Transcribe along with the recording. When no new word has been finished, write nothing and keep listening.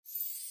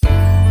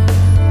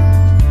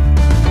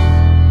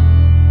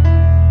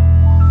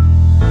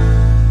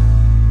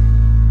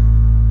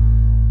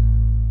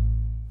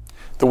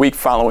The week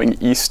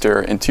following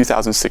Easter in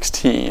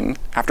 2016,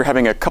 after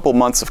having a couple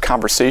months of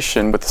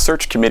conversation with the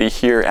search committee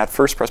here at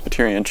First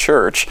Presbyterian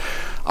Church,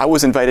 I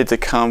was invited to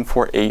come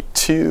for a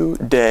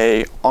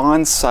 2-day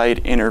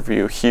on-site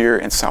interview here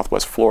in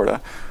Southwest Florida.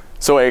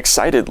 So I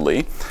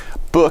excitedly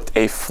booked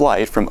a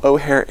flight from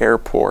O'Hare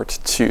Airport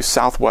to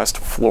Southwest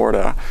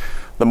Florida.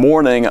 The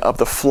morning of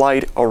the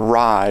flight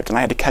arrived, and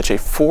I had to catch a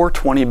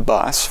 4:20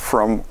 bus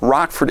from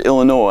Rockford,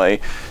 Illinois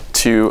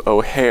to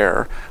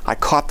O'Hare. I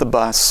caught the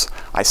bus,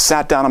 I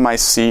sat down in my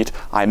seat,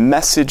 I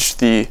messaged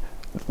the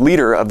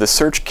leader of the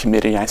search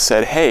committee. I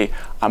said, hey,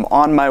 I'm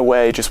on my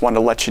way, just wanted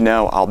to let you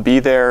know I'll be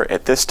there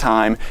at this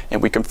time,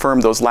 and we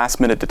confirmed those last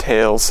minute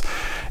details.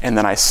 And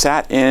then I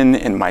sat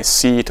in my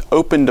seat,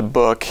 opened a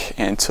book,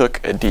 and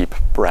took a deep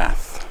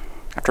breath.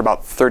 After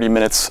about 30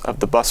 minutes of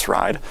the bus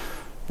ride,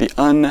 the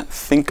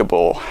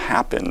unthinkable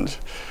happened.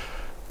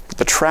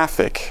 The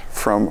traffic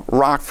from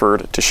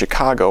Rockford to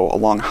Chicago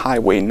along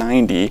Highway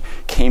 90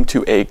 came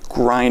to a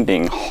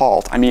grinding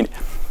halt. I mean,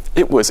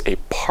 it was a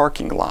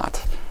parking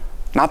lot.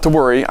 Not to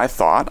worry, I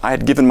thought. I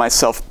had given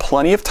myself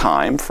plenty of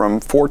time from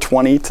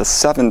 4:20 to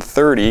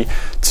 7:30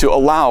 to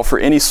allow for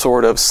any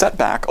sort of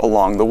setback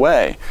along the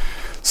way.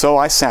 So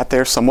I sat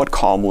there somewhat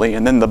calmly,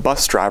 and then the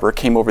bus driver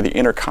came over the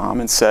intercom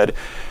and said,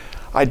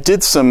 I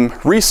did some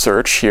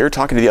research here,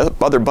 talking to the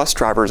other bus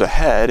drivers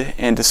ahead,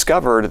 and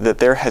discovered that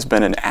there has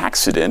been an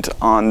accident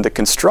on the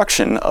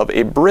construction of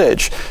a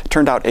bridge. It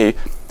turned out a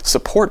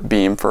support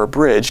beam for a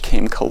bridge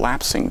came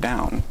collapsing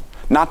down.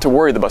 Not to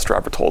worry, the bus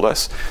driver told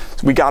us.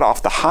 So we got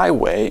off the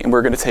highway and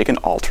we're going to take an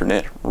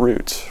alternate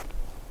route.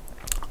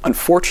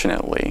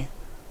 Unfortunately,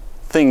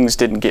 things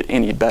didn't get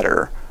any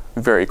better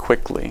very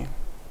quickly.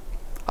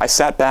 I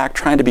sat back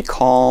trying to be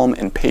calm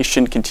and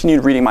patient,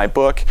 continued reading my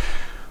book,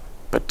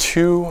 but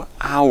 2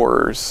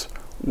 hours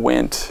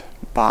went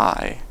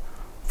by.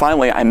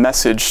 Finally, I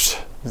messaged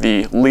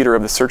the leader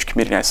of the search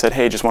committee and I said,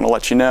 hey, just want to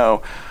let you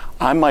know,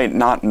 I might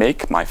not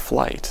make my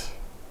flight.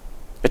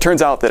 It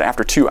turns out that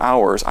after 2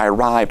 hours, I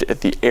arrived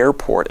at the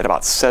airport at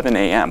about 7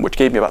 a.m., which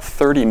gave me about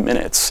 30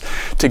 minutes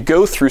to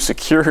go through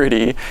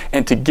security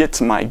and to get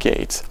to my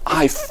gate.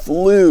 I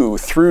flew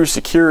through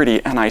security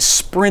and I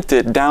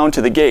sprinted down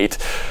to the gate,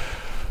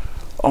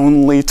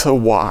 only to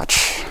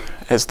watch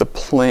as the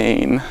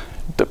plane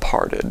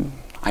departed.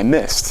 I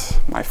missed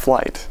my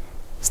flight.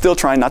 Still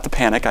trying not to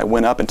panic, I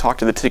went up and talked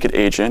to the ticket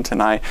agent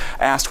and I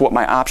asked what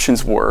my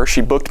options were.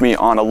 She booked me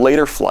on a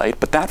later flight,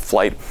 but that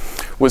flight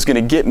was going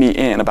to get me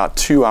in about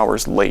 2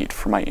 hours late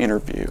for my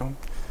interview.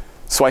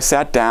 So I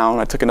sat down,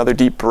 I took another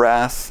deep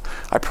breath,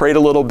 I prayed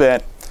a little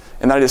bit,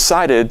 and I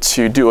decided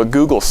to do a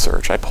Google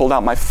search. I pulled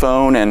out my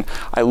phone and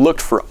I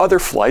looked for other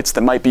flights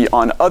that might be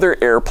on other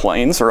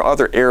airplanes or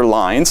other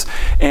airlines,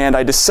 and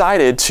I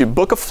decided to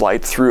book a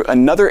flight through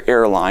another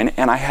airline,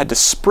 and I had to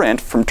sprint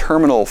from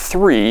Terminal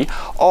 3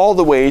 all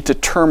the way to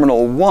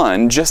Terminal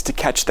 1 just to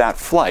catch that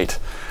flight.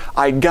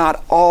 I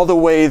got all the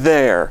way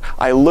there.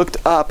 I looked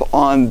up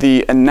on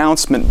the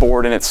announcement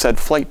board and it said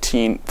Flight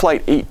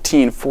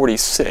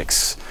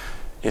 1846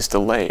 is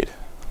delayed.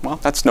 Well,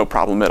 that's no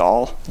problem at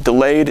all.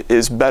 Delayed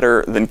is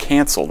better than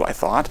canceled, I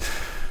thought.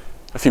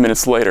 A few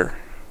minutes later,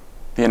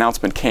 the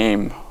announcement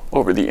came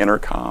over the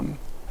intercom.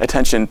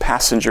 Attention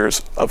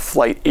passengers of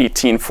Flight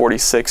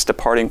 1846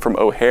 departing from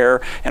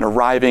O'Hare and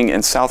arriving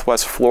in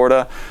Southwest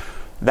Florida.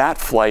 That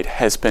flight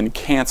has been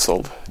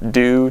canceled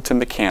due to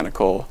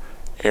mechanical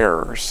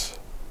errors.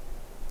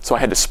 So I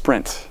had to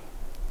sprint.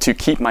 To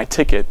keep my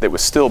ticket that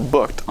was still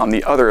booked on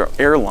the other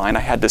airline, I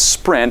had to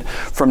sprint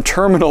from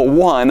Terminal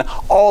 1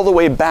 all the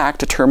way back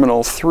to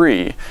Terminal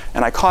 3,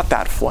 and I caught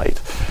that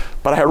flight.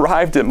 But I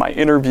arrived at my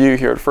interview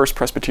here at First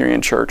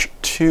Presbyterian Church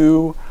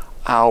 2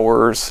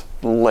 hours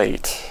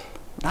late.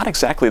 Not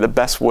exactly the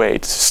best way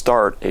to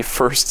start a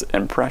first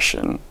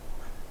impression.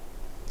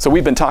 So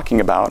we've been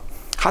talking about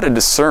how to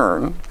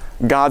discern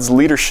God's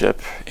leadership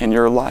in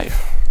your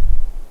life.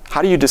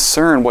 How do you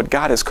discern what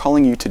God is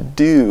calling you to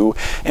do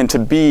and to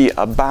be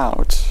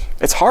about?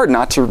 It's hard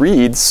not to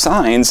read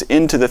signs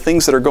into the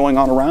things that are going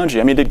on around you.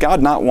 I mean, did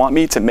God not want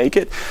me to make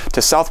it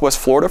to Southwest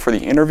Florida for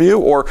the interview?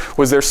 Or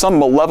was there some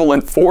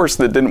malevolent force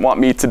that didn't want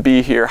me to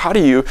be here? How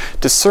do you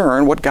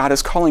discern what God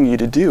is calling you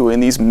to do in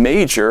these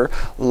major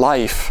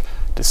life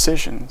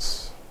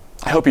decisions?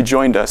 I hope you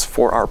joined us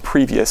for our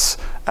previous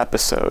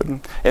episode.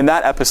 In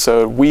that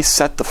episode, we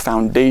set the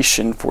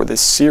foundation for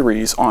this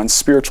series on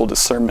spiritual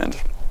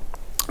discernment.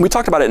 We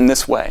talked about it in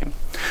this way.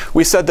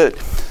 We said that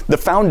the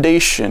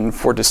foundation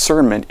for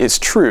discernment is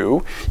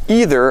true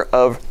either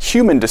of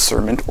human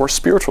discernment or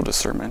spiritual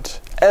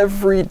discernment.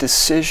 Every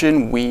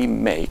decision we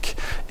make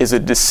is a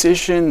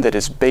decision that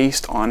is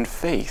based on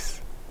faith.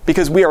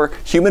 Because we are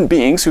human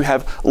beings who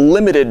have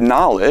limited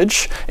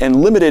knowledge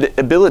and limited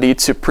ability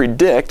to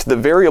predict the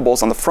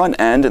variables on the front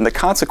end and the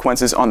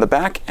consequences on the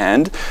back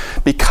end.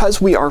 Because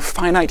we are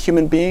finite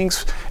human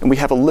beings and we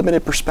have a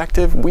limited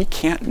perspective, we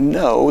can't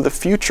know the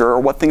future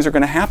or what things are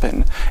going to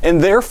happen.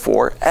 And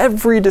therefore,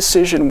 every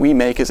decision we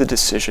make is a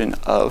decision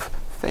of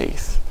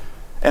faith.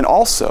 And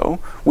also,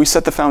 we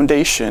set the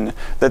foundation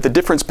that the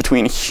difference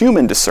between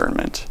human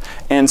discernment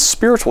and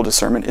spiritual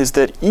discernment is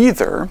that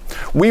either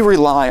we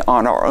rely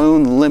on our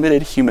own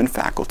limited human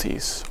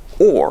faculties,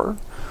 or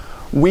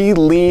we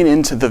lean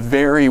into the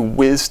very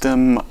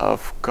wisdom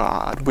of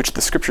God, which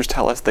the scriptures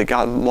tell us that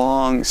God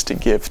longs to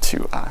give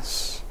to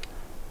us.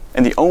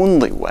 And the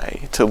only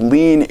way to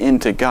lean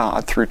into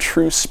God through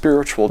true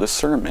spiritual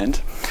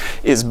discernment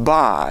is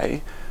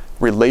by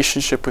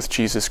relationship with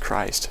Jesus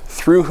Christ,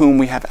 through whom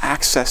we have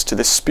access to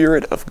the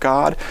Spirit of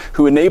God,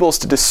 who enables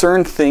to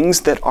discern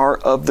things that are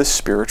of the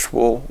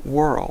spiritual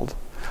world.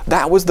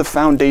 That was the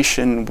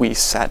foundation we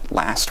set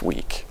last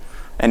week.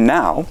 And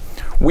now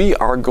we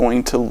are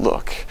going to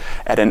look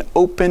at an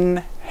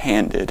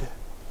open-handed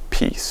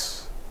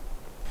peace.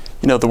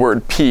 You know, the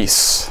word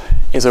peace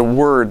is a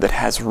word that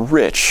has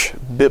rich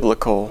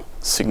biblical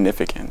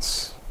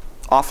significance.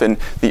 Often,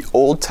 the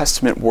Old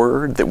Testament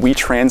word that we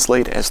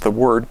translate as the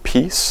word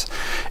peace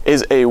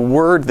is a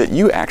word that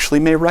you actually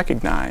may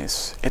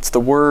recognize. It's the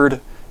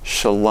word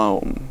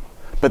shalom.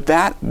 But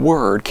that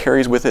word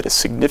carries with it a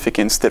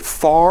significance that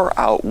far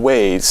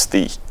outweighs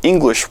the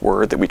English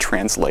word that we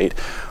translate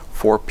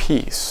for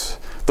peace.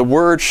 The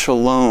word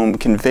shalom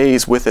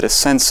conveys with it a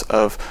sense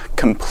of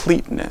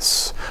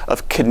completeness,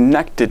 of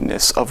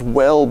connectedness, of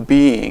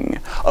well-being,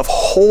 of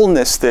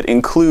wholeness that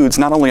includes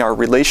not only our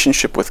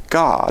relationship with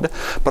God,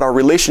 but our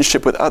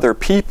relationship with other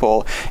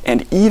people,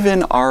 and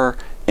even our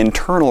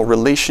internal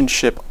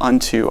relationship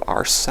unto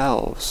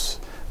ourselves.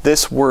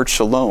 This word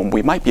shalom,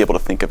 we might be able to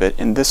think of it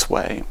in this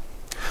way.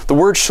 The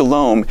word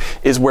shalom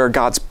is where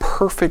God's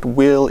perfect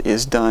will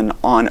is done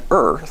on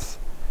earth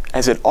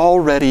as it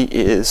already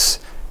is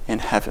in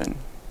heaven.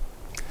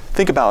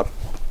 Think about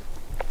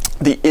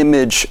the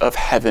image of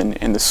heaven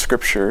in the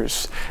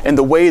scriptures and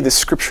the way the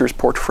scriptures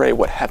portray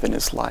what heaven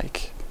is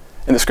like.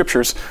 In the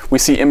scriptures, we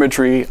see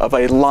imagery of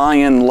a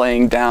lion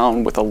laying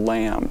down with a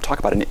lamb. Talk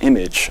about an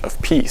image of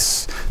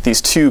peace. These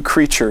two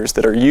creatures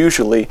that are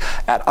usually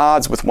at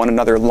odds with one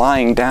another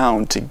lying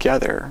down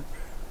together.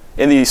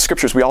 In these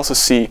scriptures, we also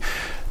see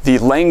the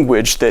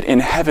language that in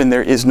heaven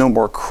there is no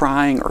more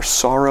crying or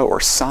sorrow or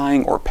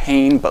sighing or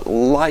pain, but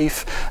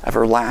life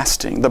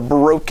everlasting. The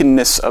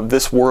brokenness of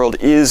this world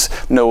is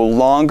no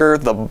longer.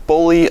 The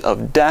bully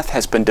of death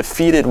has been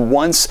defeated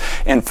once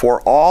and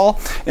for all.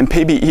 And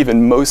maybe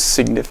even most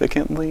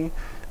significantly,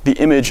 the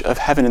image of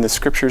heaven in the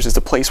scriptures is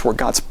the place where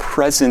God's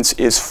presence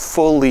is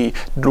fully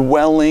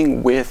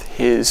dwelling with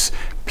his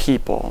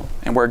people.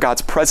 And where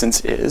God's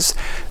presence is,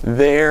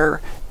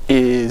 there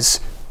is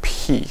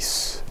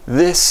peace.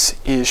 This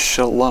is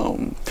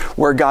shalom,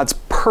 where God's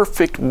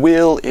perfect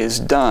will is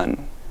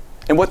done.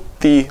 And what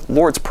the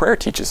Lord's Prayer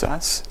teaches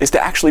us is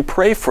to actually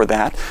pray for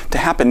that to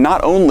happen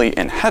not only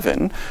in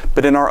heaven,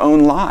 but in our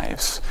own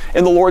lives.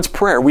 In the Lord's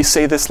Prayer, we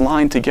say this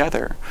line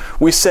together.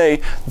 We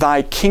say,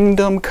 "Thy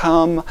kingdom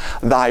come,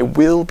 thy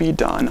will be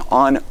done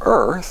on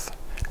earth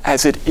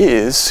as it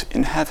is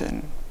in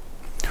heaven."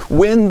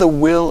 When the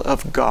will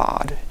of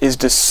God is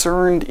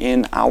discerned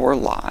in our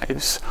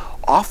lives,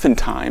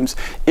 oftentimes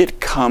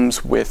it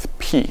comes with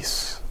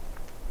peace.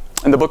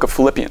 In the book of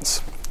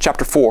Philippians,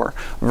 chapter 4,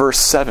 verse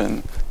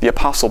 7, the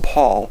Apostle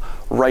Paul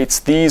writes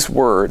these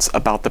words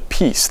about the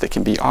peace that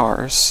can be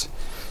ours.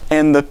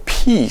 "And the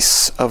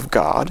peace of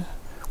God,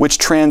 which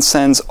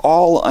transcends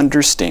all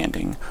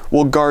understanding,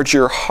 will guard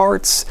your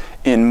hearts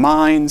and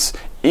minds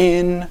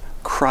in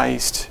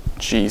Christ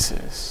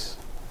Jesus."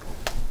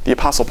 The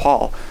Apostle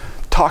Paul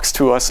talks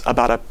to us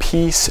about a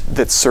peace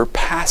that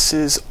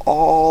surpasses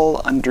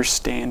all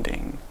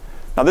understanding.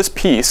 Now, this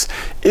peace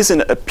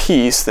isn't a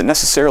peace that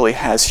necessarily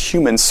has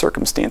human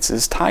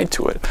circumstances tied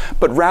to it,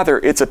 but rather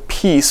it's a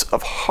peace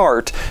of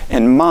heart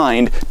and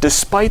mind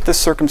despite the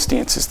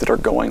circumstances that are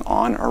going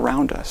on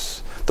around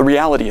us. The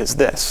reality is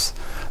this,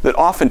 that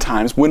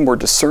oftentimes when we're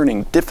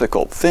discerning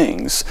difficult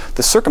things,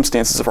 the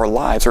circumstances of our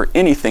lives are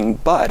anything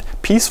but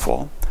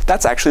peaceful.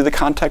 That's actually the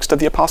context of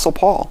the Apostle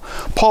Paul.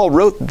 Paul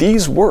wrote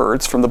these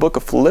words from the book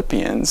of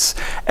Philippians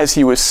as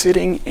he was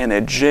sitting in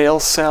a jail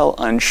cell,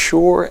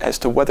 unsure as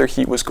to whether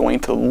he was going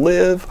to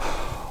live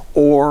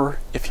or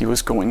if he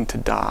was going to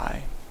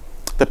die.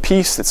 The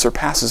peace that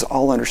surpasses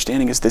all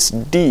understanding is this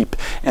deep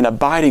and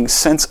abiding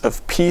sense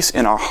of peace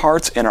in our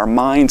hearts and our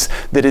minds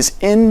that is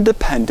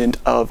independent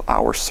of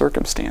our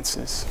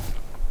circumstances.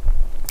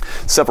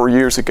 Several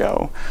years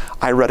ago,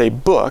 I read a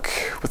book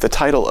with the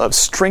title of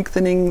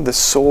Strengthening the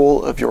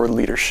Soul of Your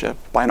Leadership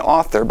by an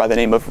author by the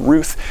name of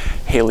Ruth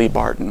Haley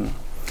Barton.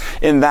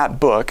 In that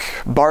book,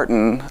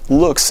 Barton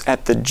looks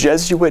at the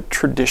Jesuit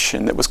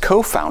tradition that was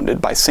co-founded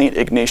by St.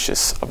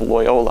 Ignatius of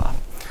Loyola.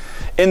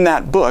 In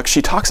that book,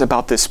 she talks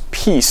about this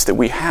peace that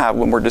we have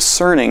when we're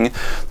discerning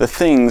the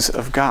things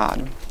of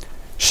God.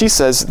 She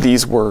says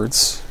these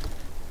words,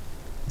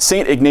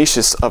 St.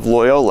 Ignatius of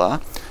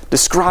Loyola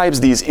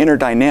describes these inner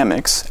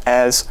dynamics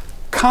as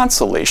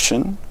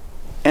consolation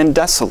and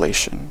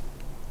desolation.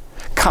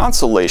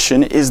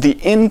 Consolation is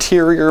the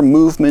interior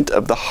movement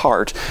of the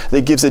heart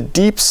that gives a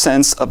deep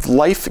sense of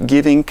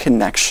life-giving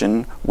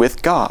connection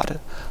with God,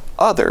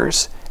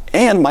 others,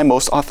 and my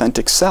most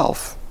authentic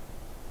self.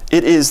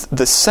 It is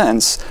the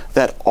sense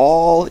that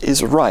all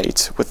is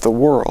right with the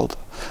world,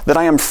 that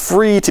I am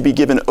free to be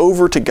given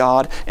over to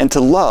God and to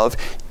love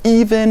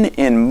even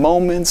in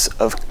moments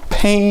of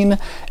pain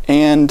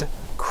and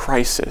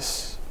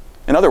crisis.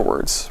 In other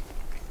words,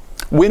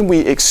 when we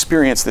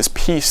experience this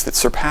peace that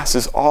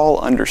surpasses all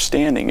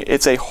understanding,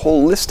 it's a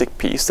holistic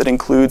peace that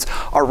includes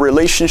our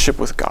relationship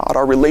with God,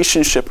 our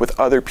relationship with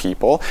other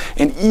people,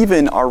 and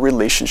even our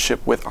relationship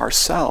with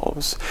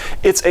ourselves.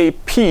 It's a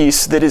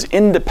peace that is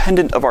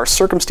independent of our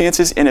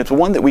circumstances, and it's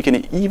one that we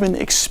can even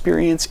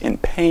experience in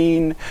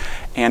pain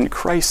and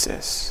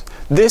crisis.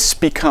 This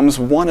becomes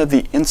one of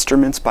the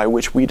instruments by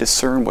which we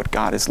discern what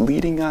God is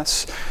leading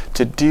us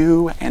to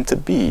do and to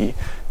be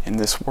in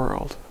this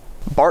world.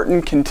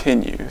 Barton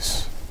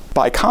continues,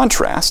 by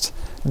contrast,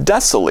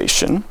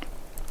 desolation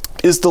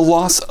is the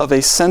loss of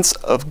a sense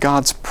of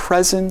God's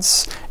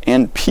presence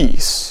and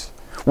peace.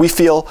 We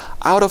feel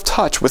out of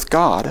touch with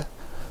God,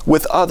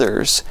 with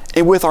others,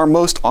 and with our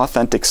most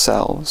authentic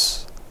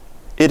selves.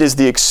 It is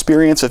the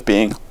experience of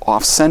being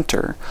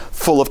off-center,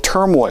 full of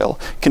turmoil,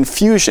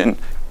 confusion,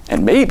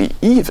 and maybe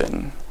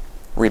even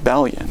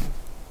rebellion.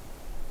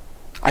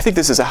 I think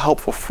this is a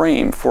helpful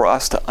frame for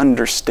us to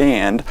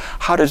understand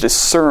how to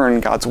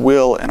discern God's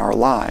will in our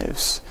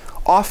lives.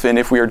 Often,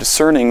 if we are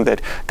discerning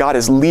that God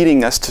is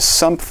leading us to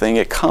something,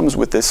 it comes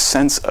with this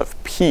sense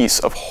of peace,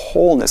 of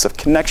wholeness, of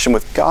connection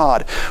with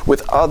God,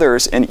 with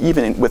others, and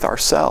even with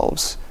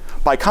ourselves.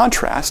 By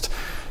contrast,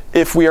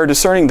 if we are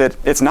discerning that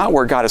it's not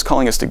where God is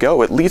calling us to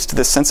go, it leads to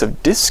this sense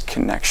of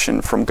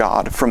disconnection from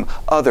God, from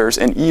others,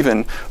 and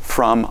even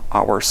from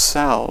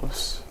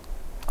ourselves.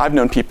 I've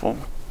known people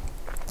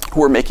who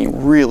were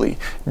making really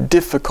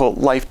difficult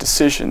life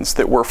decisions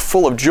that were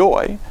full of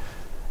joy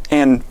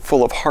and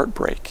full of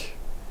heartbreak.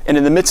 And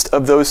in the midst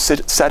of those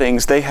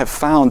settings, they have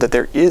found that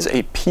there is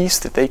a peace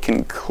that they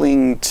can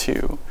cling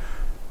to.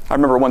 I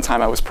remember one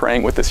time I was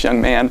praying with this young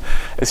man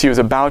as he was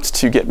about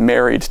to get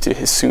married to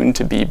his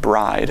soon-to-be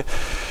bride.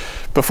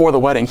 Before the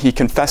wedding, he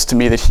confessed to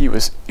me that he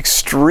was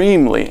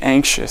extremely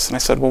anxious. And I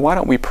said, well, why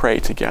don't we pray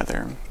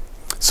together?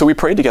 So we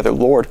prayed together,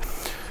 Lord,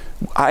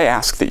 I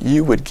ask that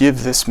you would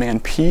give this man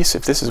peace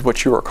if this is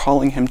what you are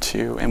calling him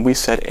to. And we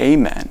said,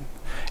 amen.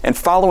 And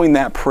following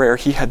that prayer,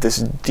 he had this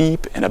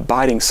deep and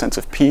abiding sense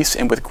of peace.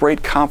 And with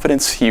great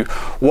confidence, he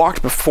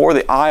walked before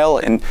the aisle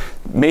and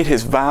made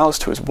his vows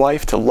to his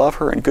wife to love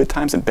her in good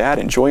times and bad,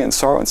 in joy and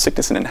sorrow, in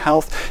sickness and in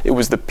health. It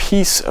was the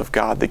peace of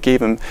God that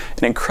gave him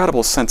an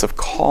incredible sense of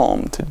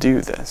calm to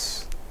do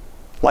this.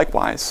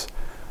 Likewise,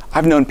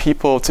 I've known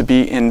people to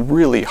be in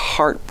really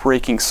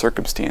heartbreaking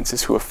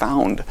circumstances who have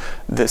found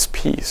this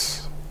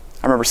peace.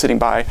 I remember sitting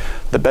by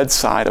the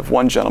bedside of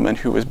one gentleman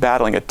who was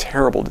battling a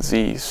terrible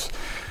disease.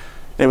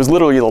 It was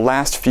literally the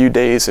last few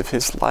days of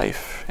his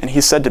life. And he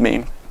said to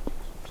me,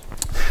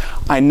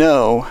 I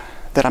know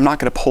that I'm not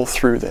going to pull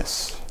through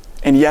this.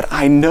 And yet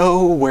I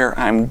know where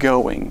I'm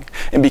going.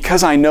 And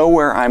because I know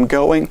where I'm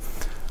going,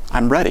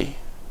 I'm ready.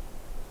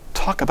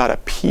 Talk about a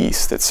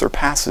peace that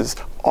surpasses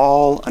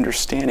all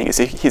understanding. As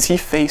he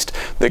faced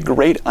the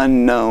great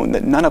unknown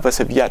that none of us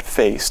have yet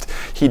faced,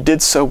 he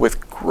did so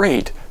with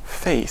great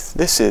faith.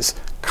 This is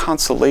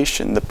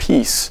consolation, the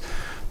peace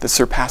that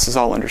surpasses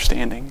all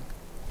understanding.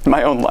 In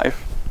my own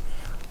life,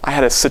 I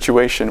had a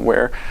situation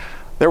where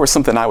there was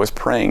something I was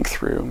praying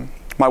through.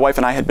 My wife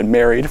and I had been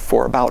married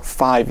for about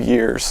 5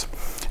 years.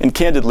 And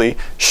candidly,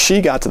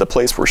 she got to the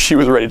place where she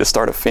was ready to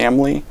start a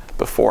family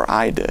before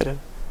I did.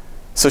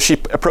 So she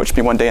approached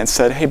me one day and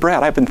said, hey,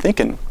 Brad, I've been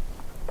thinking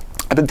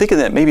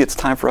that maybe it's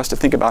time for us to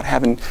think about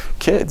having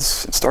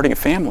kids and starting a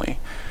family.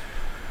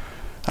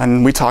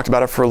 And we talked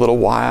about it for a little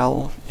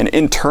while, and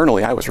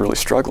internally I was really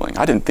struggling.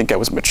 I didn't think I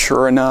was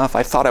mature enough.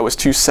 I thought I was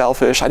too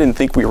selfish. I didn't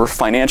think we were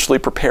financially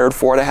prepared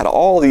for it. I had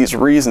all these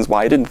reasons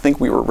why I didn't think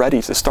we were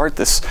ready to start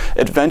this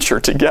adventure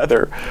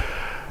together.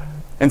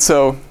 And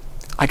so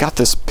I got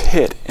this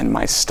pit in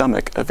my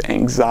stomach of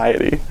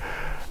anxiety.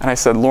 And I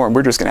said, Lauren,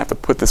 we're just going to have to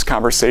put this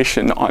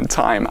conversation on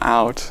time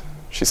out.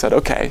 She said,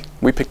 okay.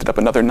 We picked it up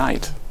another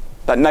night.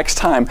 That next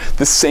time,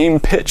 the same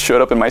pit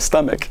showed up in my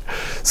stomach.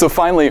 So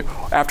finally,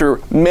 after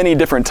many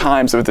different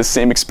times of this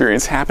same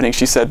experience happening,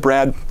 she said,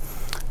 Brad,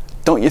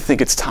 don't you think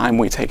it's time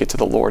we take it to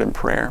the Lord in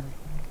prayer?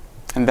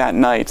 And that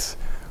night,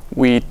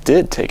 we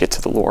did take it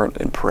to the Lord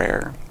in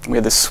prayer. We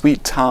had this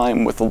sweet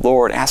time with the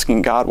Lord,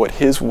 asking God what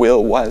His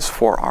will was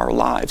for our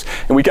lives.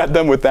 And we got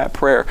done with that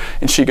prayer,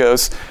 and she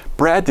goes,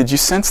 Brad, did you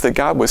sense that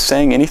God was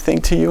saying anything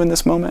to you in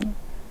this moment?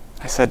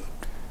 I said,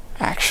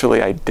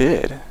 actually, I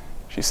did.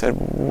 She said,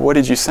 what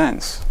did you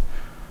sense?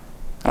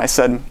 And I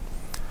said,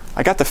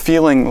 I got the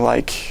feeling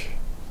like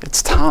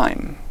it's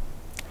time.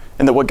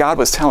 And that what God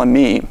was telling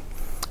me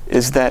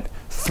is that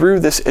through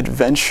this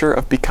adventure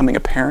of becoming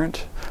a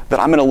parent, that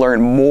I'm going to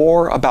learn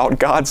more about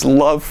God's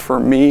love for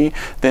me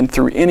than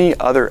through any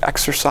other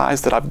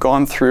exercise that I've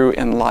gone through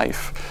in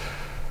life.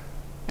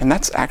 And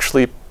that's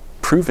actually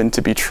proven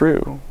to be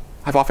true.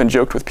 I've often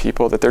joked with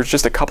people that there's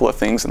just a couple of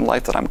things in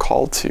life that I'm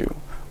called to.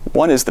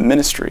 One is the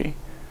ministry.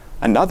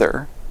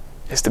 Another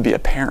is to be a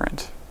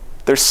parent.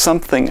 There's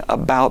something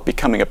about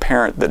becoming a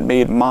parent that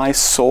made my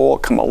soul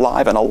come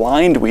alive and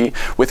aligned me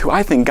with who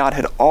I think God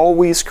had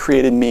always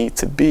created me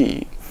to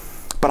be.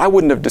 But I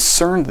wouldn't have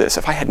discerned this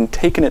if I hadn't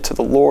taken it to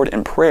the Lord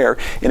in prayer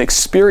and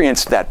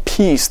experienced that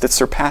peace that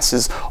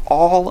surpasses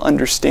all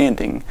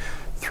understanding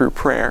through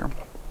prayer.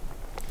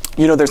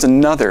 You know, there's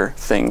another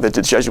thing that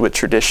the Jesuit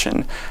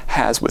tradition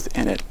has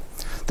within it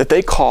that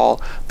they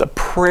call the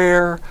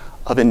prayer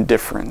of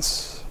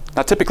indifference.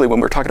 Now, typically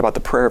when we're talking about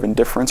the prayer of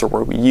indifference, or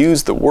where we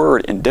use the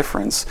word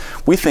indifference,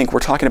 we think we're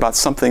talking about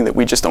something that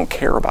we just don't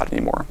care about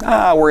anymore.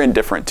 We're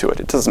indifferent to it.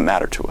 It doesn't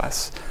matter to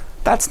us.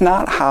 That's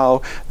not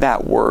how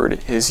that word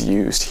is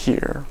used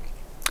here.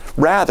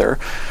 Rather,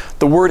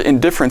 the word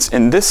indifference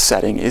in this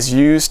setting is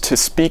used to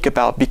speak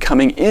about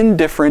becoming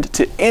indifferent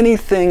to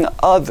anything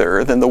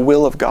other than the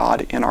will of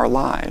God in our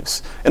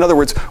lives. In other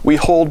words, we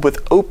hold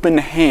with open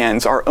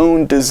hands our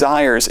own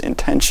desires and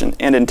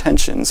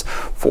intentions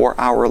for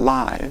our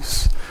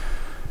lives.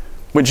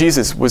 When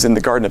Jesus was in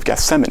the Garden of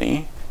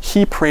Gethsemane,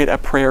 he prayed a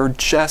prayer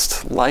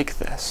just like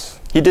this.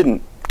 He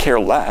didn't care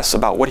less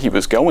about what he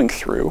was going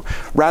through.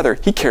 Rather,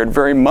 he cared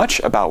very much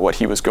about what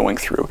he was going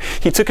through.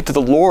 He took it to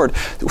the Lord,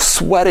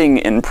 sweating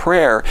in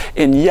prayer,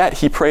 and yet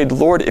he prayed,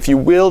 Lord, if you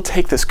will,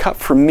 take this cup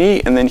from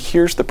me. And then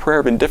here's the prayer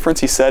of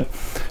indifference. He said,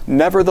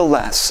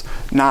 nevertheless,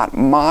 not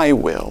my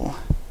will,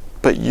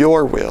 but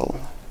your will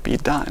be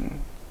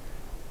done.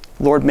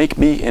 Lord, make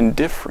me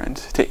indifferent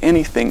to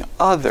anything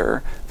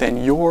other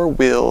than your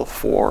will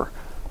for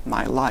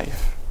my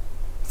life.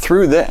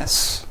 Through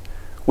this,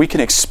 we can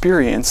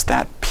experience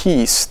that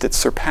peace that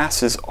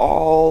surpasses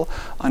all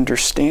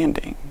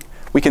understanding.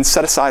 We can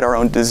set aside our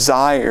own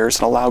desires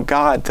and allow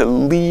God to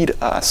lead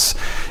us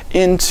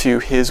into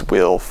his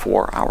will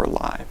for our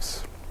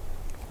lives.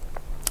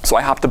 So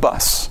I hopped the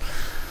bus.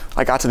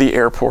 I got to the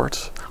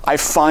airport. I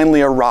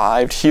finally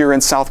arrived here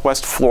in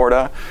Southwest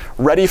Florida,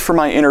 ready for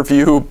my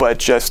interview, but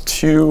just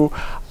 2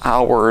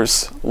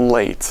 hours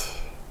late.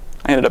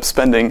 I ended up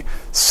spending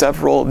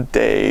several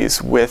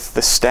days with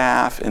the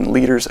staff and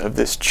leaders of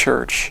this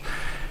church.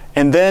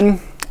 And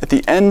then, at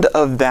the end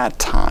of that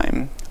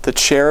time, the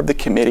chair of the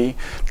committee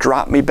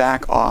dropped me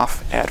back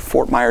off at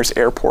Fort Myers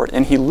Airport,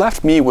 and he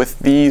left me with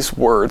these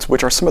words,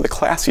 which are some of the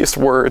classiest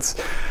words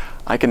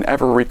I can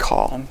ever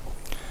recall.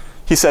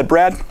 He said,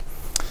 Brad,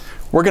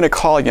 we're going to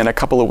call you in a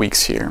couple of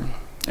weeks here,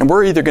 and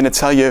we're either going to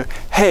tell you,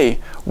 hey,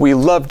 we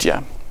loved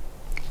you,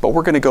 but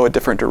we're going to go a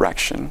different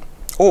direction,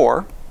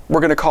 or we're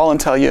going to call and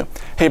tell you,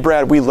 hey,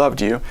 Brad, we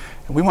loved you,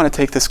 and we want to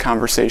take this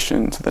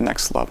conversation to the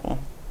next level.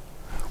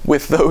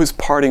 With those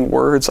parting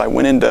words, I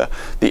went into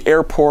the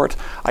airport,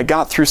 I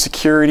got through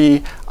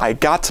security, I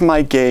got to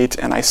my gate,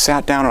 and I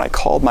sat down and I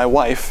called my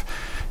wife,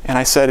 and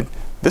I said,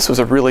 this was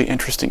a really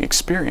interesting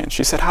experience.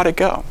 She said, how'd it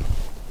go?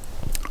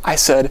 I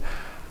said,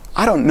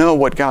 I don't know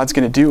what God's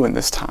going to do in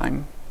this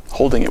time,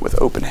 holding it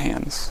with open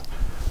hands.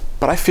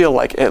 But I feel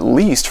like, at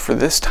least for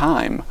this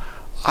time,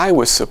 I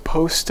was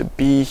supposed to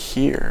be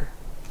here.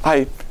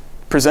 I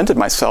presented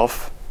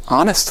myself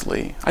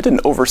honestly. I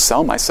didn't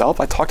oversell myself.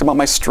 I talked about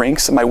my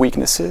strengths and my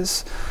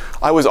weaknesses.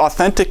 I was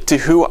authentic to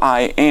who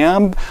I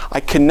am.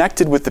 I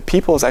connected with the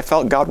people as I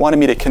felt God wanted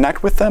me to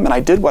connect with them, and I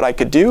did what I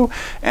could do,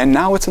 and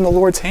now it's in the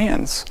Lord's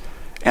hands.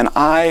 And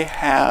I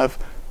have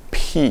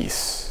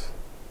peace.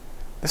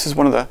 This is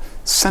one of the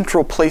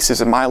central places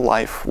in my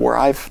life where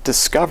I've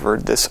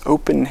discovered this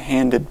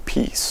open-handed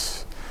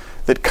peace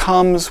that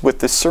comes with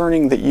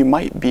discerning that you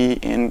might be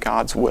in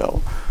God's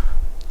will.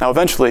 Now,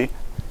 eventually,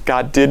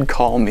 God did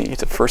call me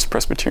to First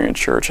Presbyterian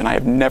Church, and I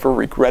have never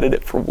regretted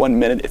it for 1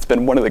 minute. It's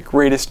been one of the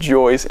greatest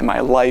joys in my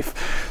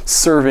life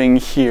serving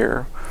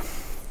here.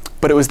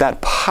 But it was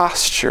that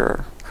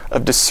posture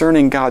of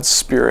discerning God's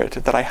Spirit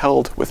that I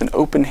held with an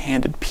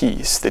open-handed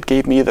peace that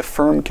gave me the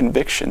firm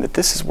conviction that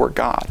this is where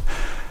God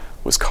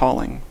was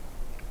calling.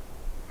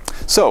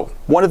 So,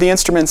 one of the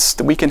instruments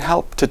that we can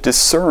help to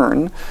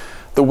discern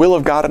the will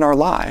of God in our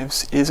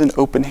lives is an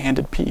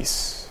open-handed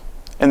peace.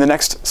 In the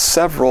next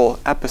several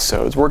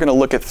episodes, we're going to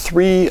look at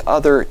 3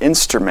 other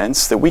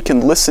instruments that we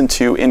can listen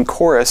to in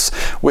chorus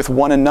with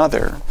one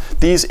another.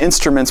 These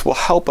instruments will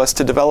help us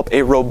to develop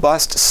a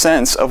robust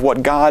sense of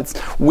what God's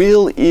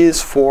will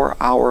is for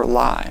our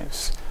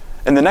lives.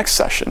 In the next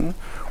session,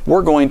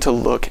 we're going to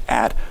look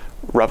at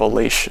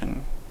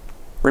revelation.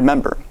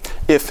 Remember,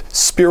 if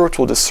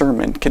spiritual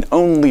discernment can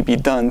only be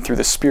done through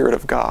the Spirit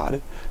of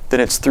God, then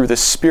it's through the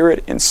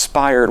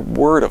Spirit-inspired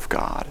Word of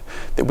God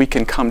that we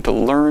can come to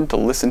learn to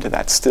listen to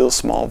that still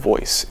small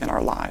voice in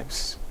our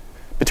lives.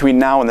 Between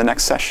now and the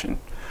next session,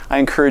 I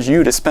encourage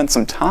you to spend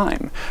some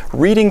time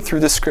reading through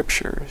the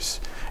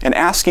Scriptures and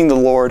asking the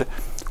Lord,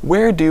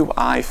 where do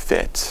I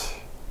fit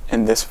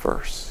in this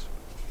verse?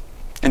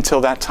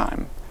 Until that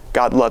time,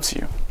 God loves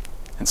you,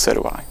 and so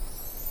do I.